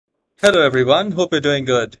Hello everyone, hope you're doing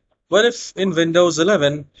good. What if in Windows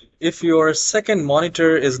 11, if your second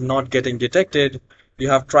monitor is not getting detected, you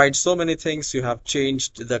have tried so many things, you have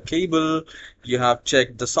changed the cable, you have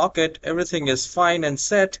checked the socket, everything is fine and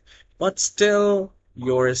set, but still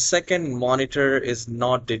your second monitor is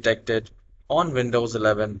not detected on Windows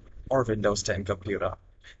 11 or Windows 10 computer.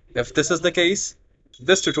 If this is the case,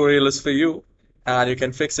 this tutorial is for you and you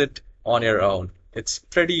can fix it on your own. It's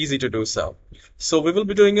pretty easy to do so. So we will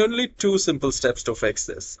be doing only two simple steps to fix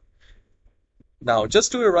this. Now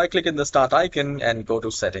just do a right click in the start icon and go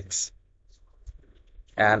to settings.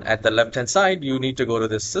 And at the left hand side, you need to go to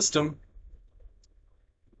this system.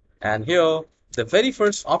 And here, the very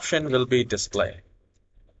first option will be display.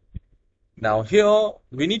 Now here,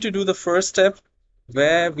 we need to do the first step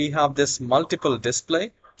where we have this multiple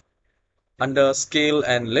display under scale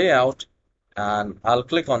and layout, and I'll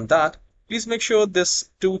click on that. Please make sure this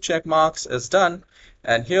two check marks is done,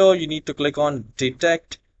 and here you need to click on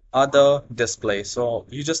detect other display. So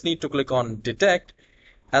you just need to click on detect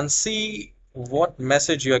and see what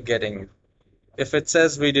message you're getting. If it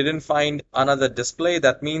says we didn't find another display,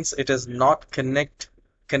 that means it is not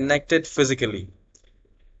connected physically.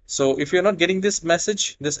 So if you're not getting this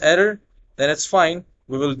message, this error, then it's fine.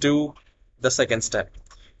 We will do the second step.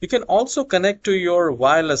 You can also connect to your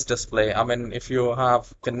wireless display. I mean, if you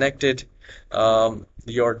have connected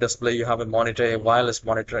your display, you have a monitor, a wireless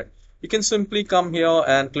monitor, you can simply come here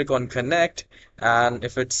and click on connect. And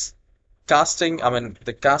if it's casting, I mean,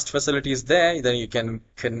 the cast facility is there, then you can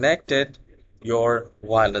connect it your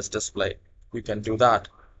wireless display. You can do that.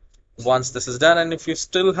 Once this is done, and if you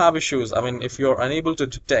still have issues, I mean, if you're unable to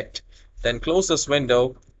detect, then close this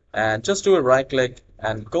window and just do a right click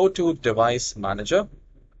and go to device manager.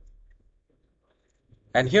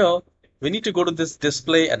 And here we need to go to this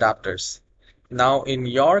display adapters. Now in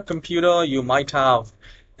your computer you might have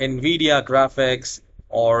nvidia graphics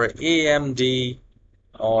or AMD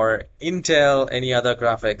or Intel, any other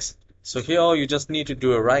graphics. So here you just need to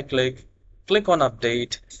do a right click, click on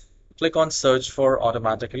update, click on search for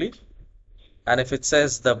automatically. And if it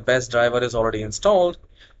says the best driver is already installed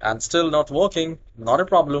and still not working, not a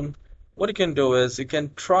problem. What you can do is you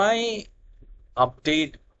can try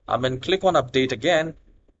update, click on update again,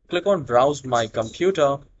 click on browse my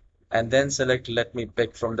computer, and then select let me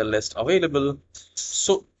pick from the list available.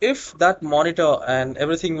 So if that monitor and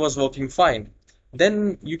everything was working fine,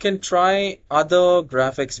 then you can try other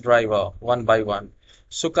graphics driver one by one.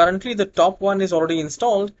 So currently the top one is already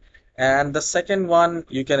installed, and the second one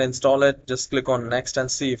you can install it. Just click on next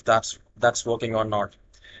and see if that's working or not.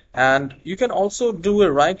 And you can also do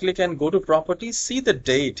a right click and go to properties, see the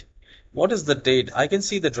date. What is the date? I can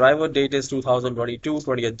see the driver date is 2022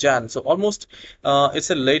 20th Jan, so almost it's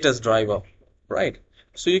a latest driver, right?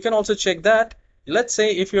 So you can also check that. Let's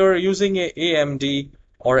say if you're using a AMD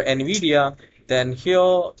or nvidia, then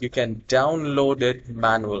here you can download it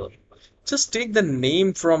manual. Just take the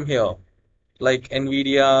name from here, like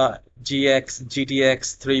nvidia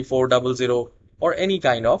GTX 3400 or any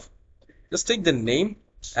kind of. Just take the name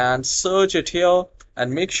and search it here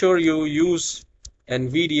and make sure you use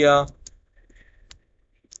nvidia.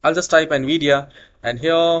 I'll just type nvidia, and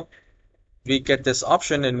here we get this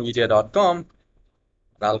option nvidia.com.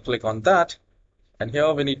 I'll click on that, and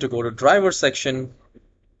here we need to go to driver section,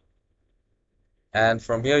 and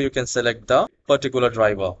from here you can select the particular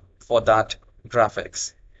driver for that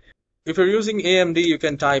graphics. If you're using AMD, you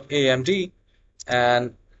can type AMD,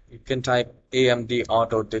 and you can type AMD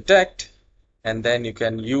auto detect, and then you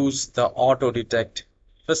can use the auto detect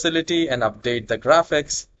facility and update the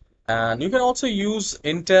graphics. And you can also use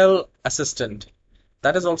Intel Assistant.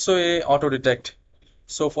 That is also a auto detect.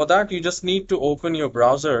 So for that you just need to open your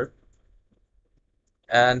browser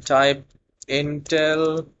and type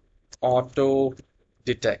Intel auto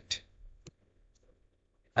detect,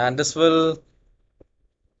 and this will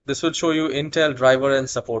show you Intel driver and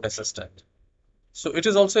support assistant. So it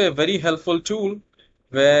is also a very helpful tool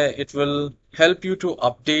where it will help you to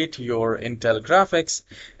update your Intel graphics,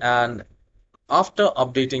 and after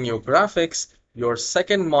updating your graphics, your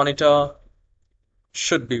second monitor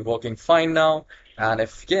should be working fine now. And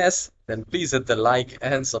if yes, then please hit the like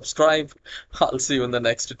and subscribe. I'll see you in the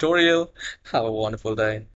next tutorial. Have a wonderful day.